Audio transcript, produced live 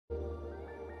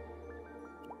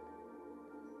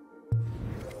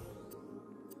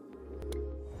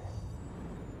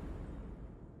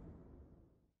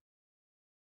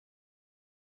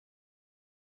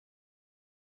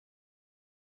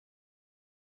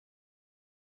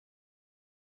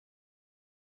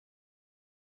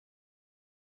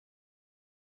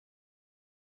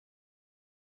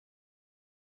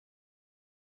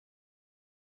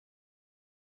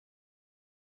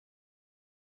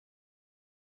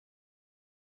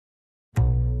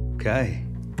Okay,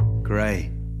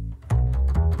 great.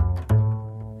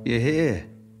 You're here.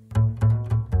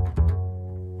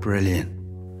 Brilliant.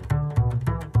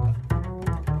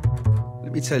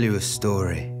 Let me tell you a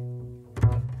story.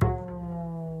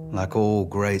 Like all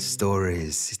great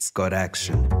stories, it's got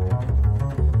action,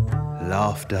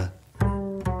 laughter,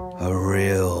 a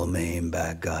real mean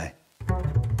bad guy.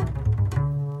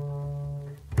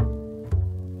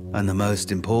 And the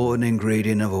most important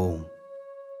ingredient of all,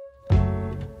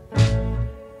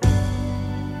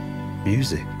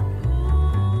 music.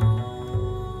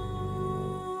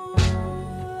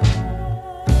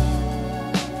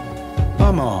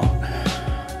 I'm Art,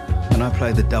 and I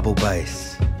play the double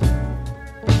bass,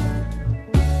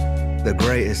 the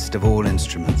greatest of all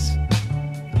instruments.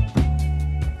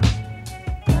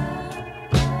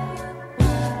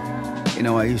 You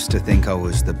know, I used to think I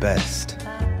was the best,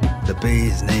 the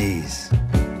bee's knees,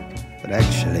 but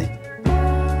actually,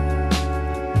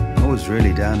 I was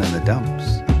really down in the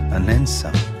dumps, and then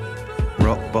some,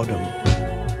 rock bottom,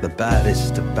 the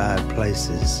baddest of bad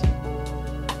places.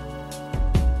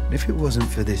 If it wasn't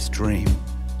for this dream,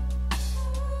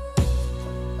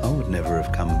 I would never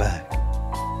have come back.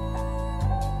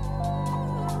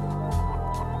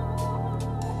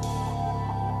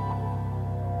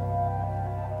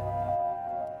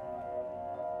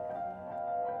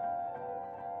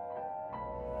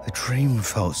 The dream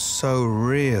felt so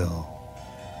real,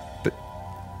 but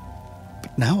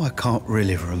now I can't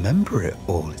really remember it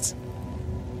all.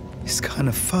 It's kind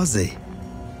of fuzzy.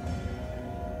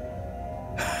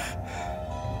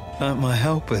 Like my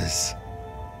helpers,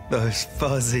 those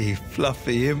fuzzy,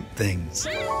 fluffy imp things.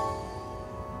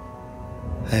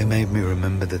 They made me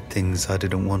remember the things I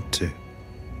didn't want to.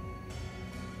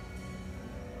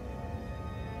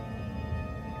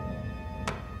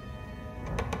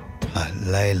 Like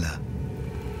Layla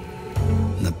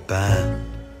and the band.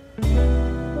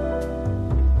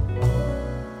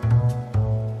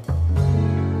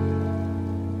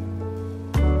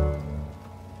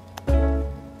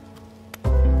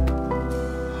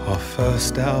 Our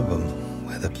first album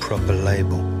with a proper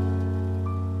label.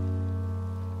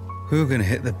 We were gonna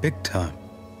hit the big time.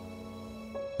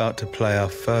 About to play our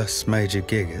first major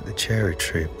gig at the Cherry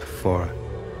Tree before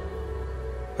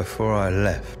I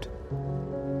left.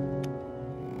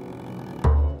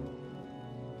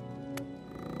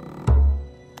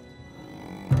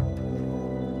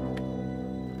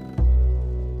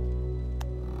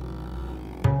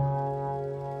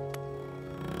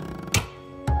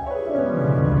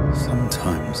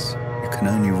 Sometimes you can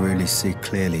only really see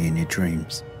clearly in your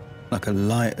dreams, like a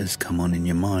light has come on in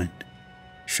your mind.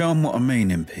 Show 'em what I mean,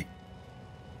 Impy.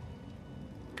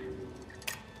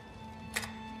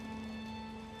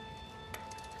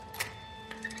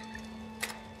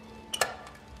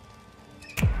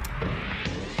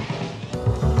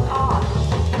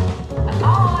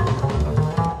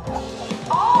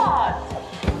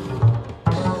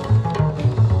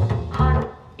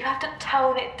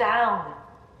 Tone it down.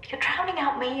 You're drowning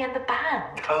out me and the band.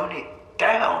 Tone it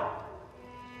down?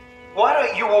 Why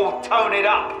don't you all tone it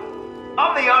up?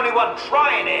 I'm the only one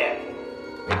trying here.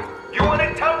 You want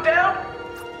it toned down?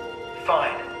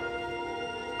 Fine.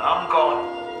 I'm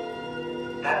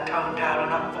gone. That toned down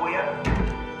enough for you?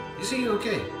 Is he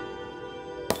okay?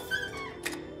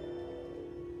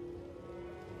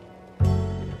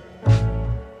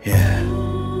 Yeah,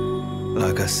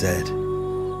 like I said,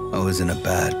 I was in a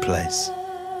bad place.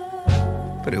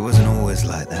 But it wasn't always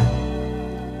like that.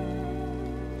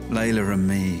 Layla and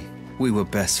me, we were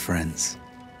best friends.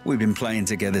 We've been playing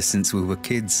together since we were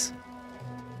kids.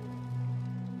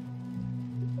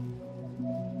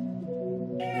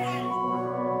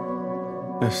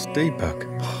 That's Deepak.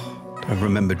 I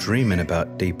remember dreaming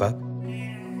about Deepak.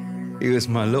 He was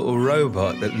my little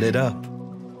robot that lit up.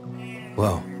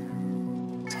 Well,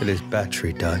 till his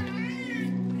battery died.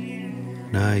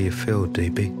 Now you feel,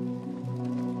 DB.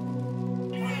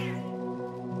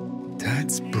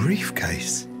 Dad's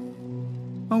briefcase.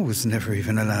 I was never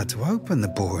even allowed to open the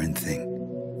boring thing.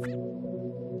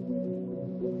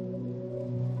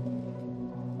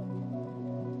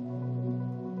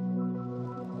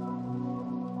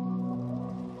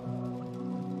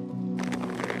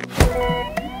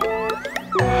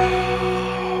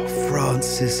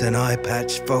 Francis and Eye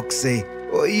Patch Foxy,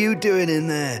 what are you doing in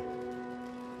there?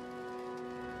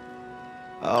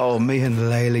 Oh, me and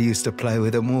Layla used to play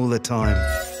with them all the time.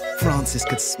 Francis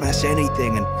could smash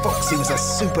anything, and Foxy was a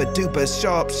super-duper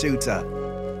sharpshooter.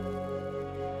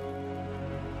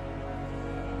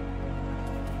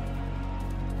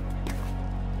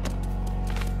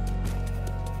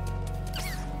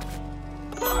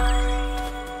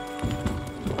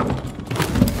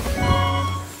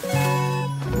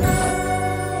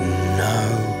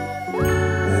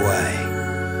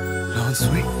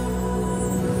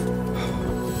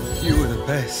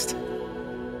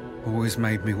 always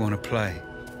made me want to play.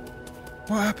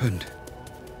 What happened?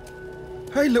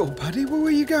 Hey, little buddy, where were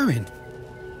you going?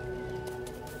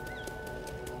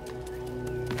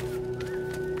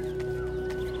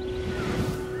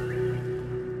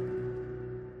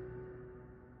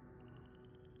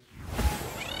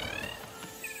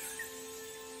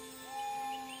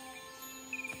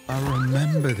 I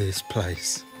remember this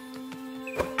place.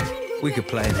 We could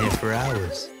play in here for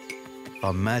hours.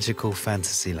 Our magical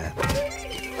fantasy land.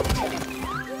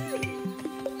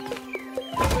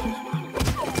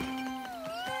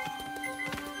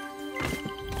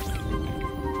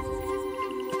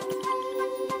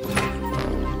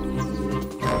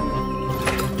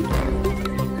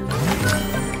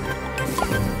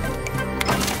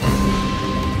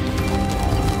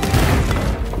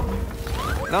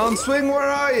 Lance Swing, where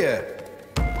are you?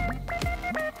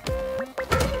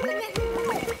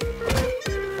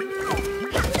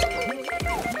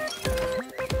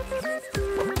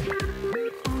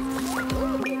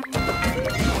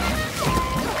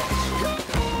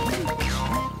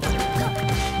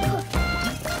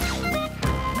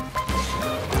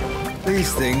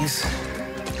 These things,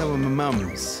 they were my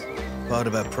mum's. Part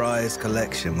of her prized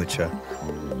collection, which I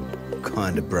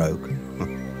kind of broke.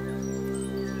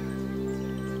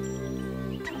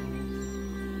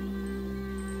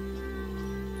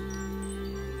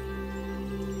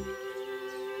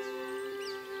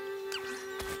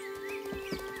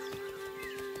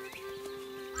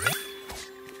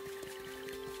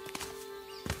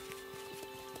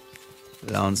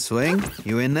 Lance Swing,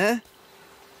 you in there?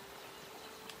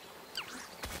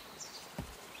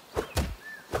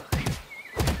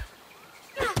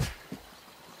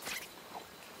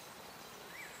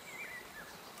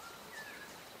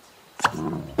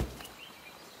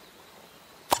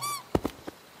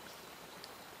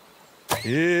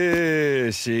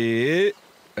 Here she is.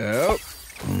 Oh.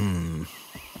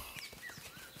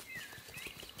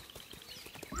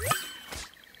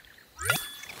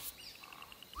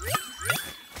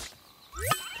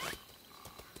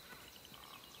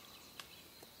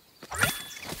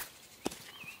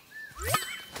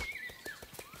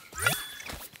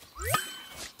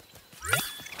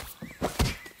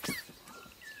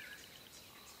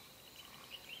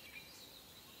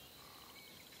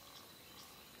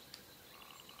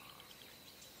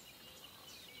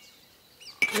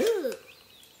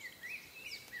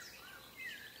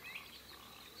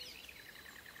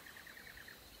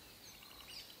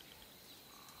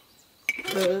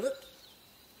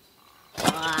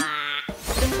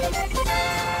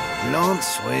 Lance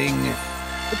Swing,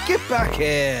 get back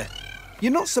here.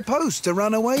 You're not supposed to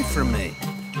run away from me.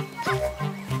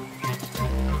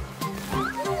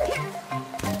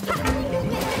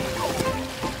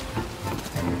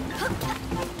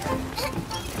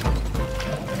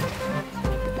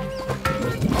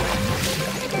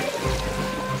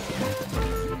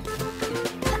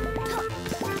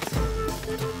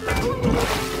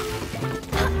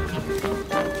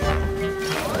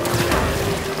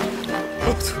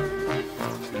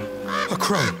 A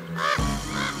crow.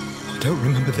 I don't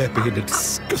remember there being a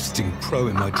disgusting crow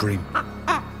in my dream.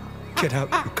 Get out,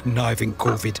 you conniving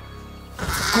corvid.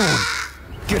 Go on,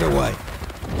 get away.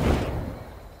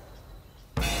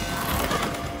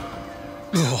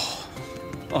 Oh,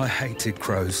 I hated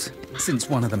crows since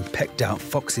one of them pecked out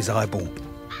Foxy's eyeball.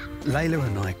 Layla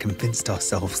and I convinced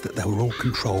ourselves that they were all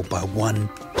controlled by one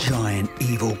giant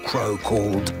evil crow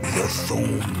called the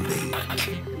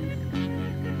Thornbeak.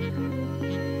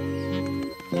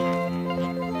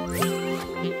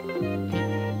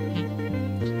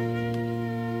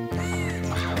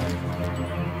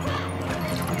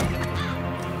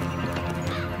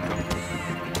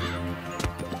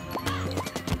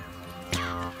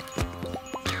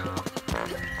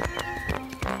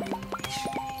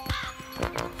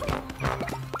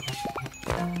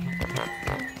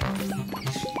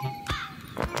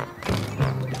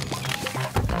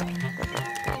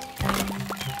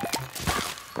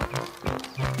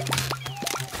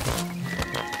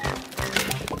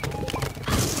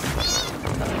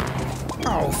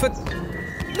 Oh, for...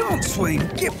 Lance Swing,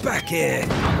 get back here!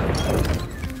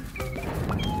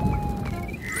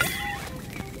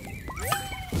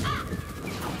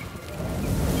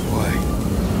 Why?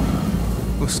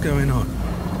 What's going on?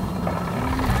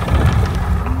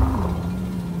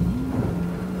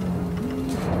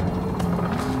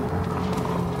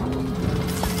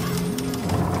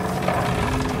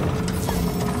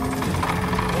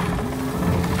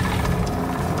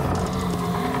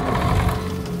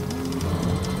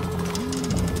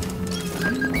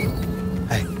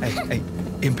 Hey,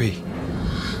 Impy,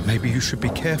 maybe you should be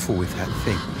careful with that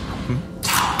thing.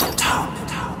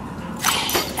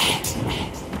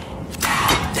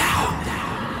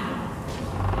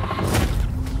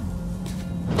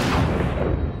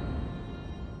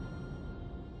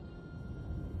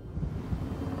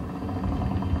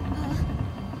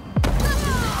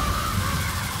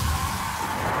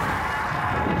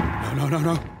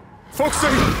 No. Foxy!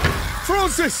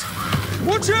 Francis!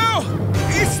 Watch out!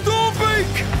 It's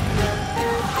Thornbeak!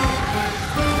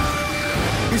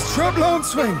 It's trapped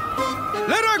Lancewing!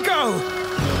 Let her go!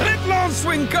 Let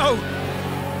Lancewing go!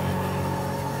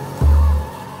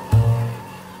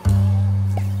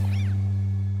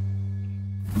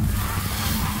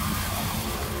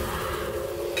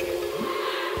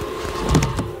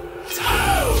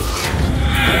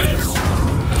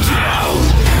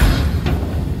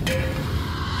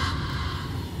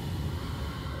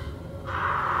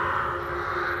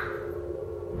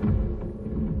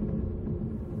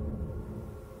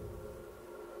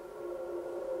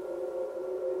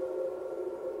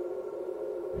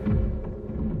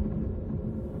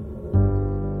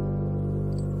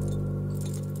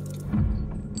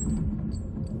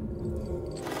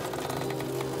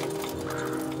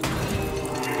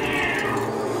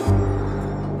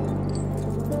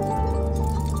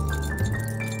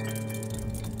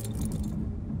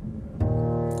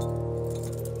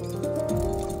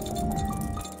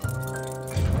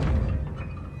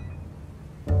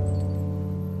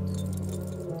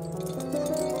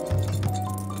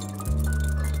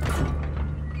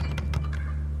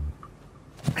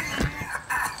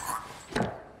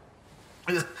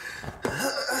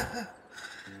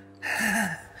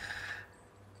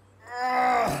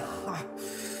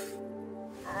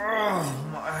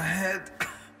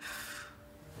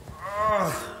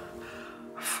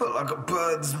 Like a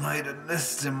bird's made a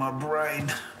nest in my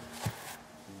brain.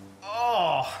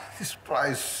 Oh, this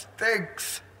place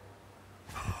stinks.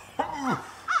 I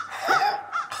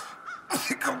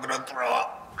think I'm gonna throw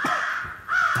up.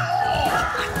 Oh,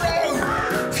 no!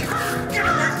 Get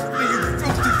away from me, you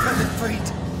filthy feathered feet!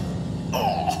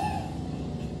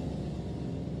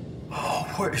 Oh,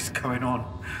 what is going on?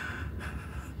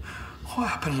 What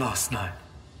happened last night?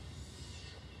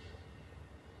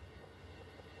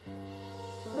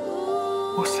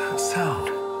 What's that sound?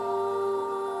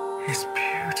 It's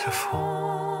beautiful.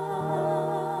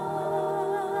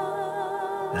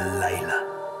 Layla,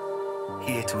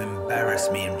 here to embarrass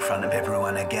me in front of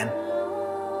everyone again.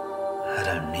 I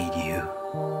don't need you.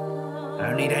 I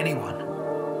don't need anyone.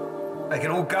 They can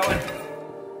all go and...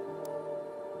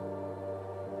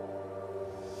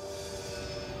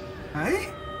 Hey?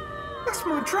 That's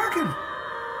my dragon.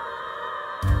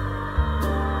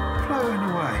 Flowing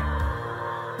away.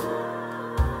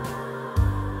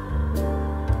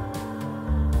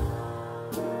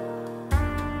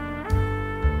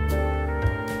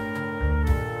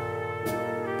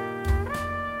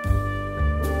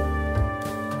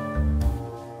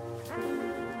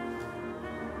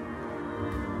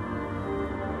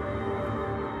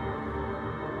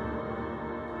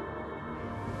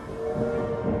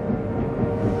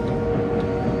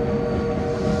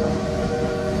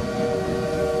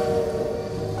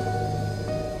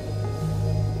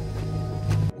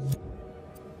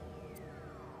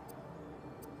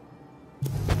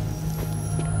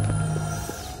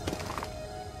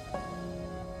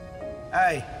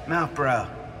 Hey, Mouthbrow,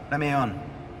 let me on.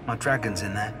 My dragon's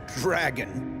in there.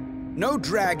 Dragon? No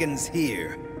dragons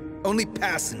here. Only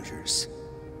passengers.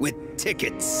 With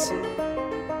tickets.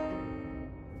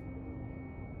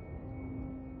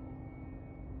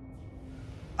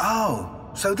 Oh,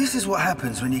 so this is what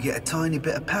happens when you get a tiny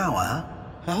bit of power, huh?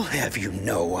 I'll have you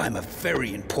know I'm a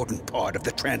very important part of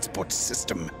the transport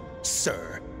system,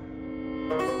 sir.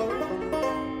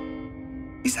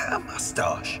 Is that a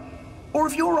mustache? Or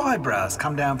have your eyebrows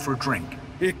come down for a drink?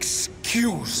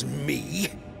 Excuse me?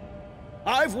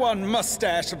 I've won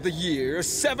Mustache of the Year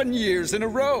 7 years in a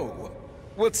row.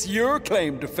 What's your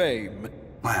claim to fame?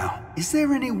 Wow, is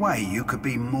there any way you could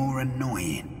be more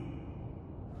annoying?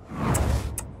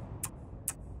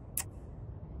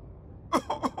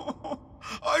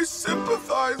 I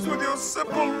sympathize with your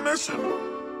simple mission.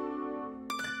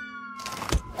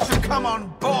 To come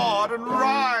on board and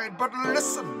ride, but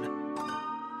listen.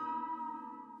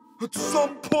 At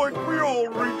some point, we all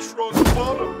reach rock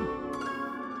bottom.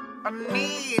 And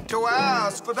need to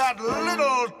ask for that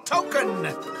little token.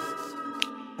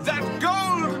 That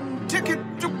golden ticket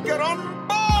to get on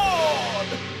board.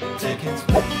 Tickets,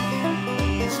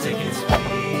 please, tickets,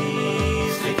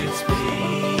 please, tickets,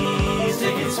 please,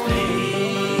 tickets,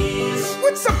 please.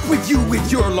 What's up with you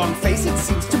with your long face? It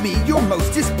seems to me you're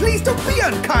most displeased. Don't be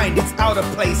unkind, it's out of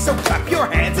place. So clap your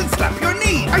hands and slap your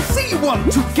knees. I see you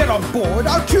want to get on board.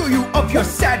 I'll cure you of your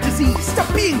sad disease.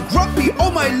 Stop being grumpy,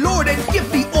 oh my lord, and give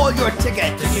me all your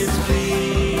tickets. Tickets,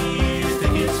 please,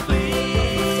 tickets,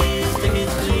 please,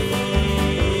 tickets,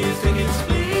 please, tickets,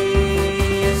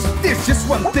 please. There's just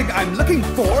one thing I'm looking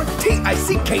for.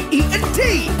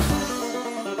 T-I-C-K-E-N-T.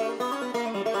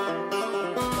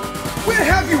 Where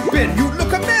have you been? You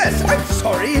look a mess. I'm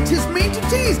sorry, it is mean to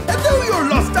tease. And though you're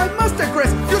lost, I must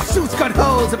aggress. Your suit's got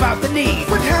holes about the knees.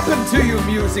 What happened to you,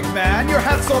 music man? Your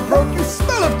hat's so broke, you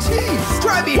smell of cheese.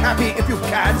 Try be happy if you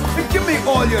can, and give me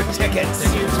all your tickets.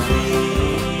 Tickets,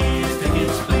 please.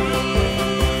 Tickets,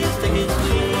 please. Tickets,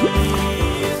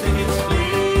 please. Tickets,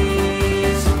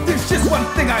 please. There's just one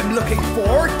thing I'm looking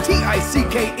for.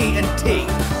 T-I-C-K-E-N-T.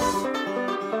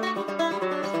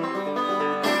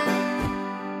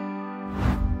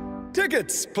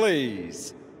 Tickets,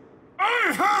 please.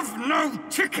 I have no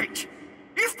ticket.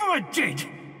 If I did,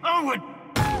 I would...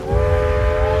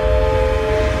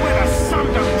 Where the sun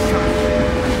don't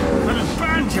shine. And the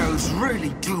banjos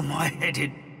really do my head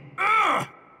in.